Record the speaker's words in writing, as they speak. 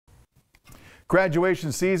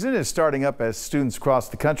Graduation season is starting up as students across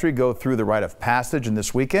the country go through the rite of passage, and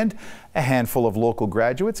this weekend, a handful of local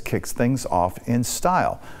graduates kicks things off in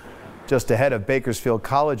style. Just ahead of Bakersfield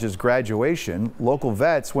College's graduation, local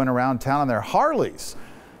vets went around town on their Harleys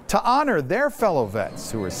to honor their fellow vets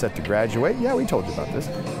who are set to graduate. Yeah, we told you about this.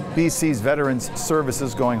 BC's Veterans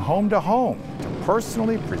Services going home to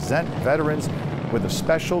personally present veterans with a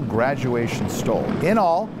special graduation stole. In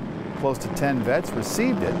all, close to 10 vets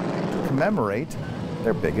received it to commemorate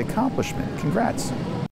their big accomplishment. Congrats.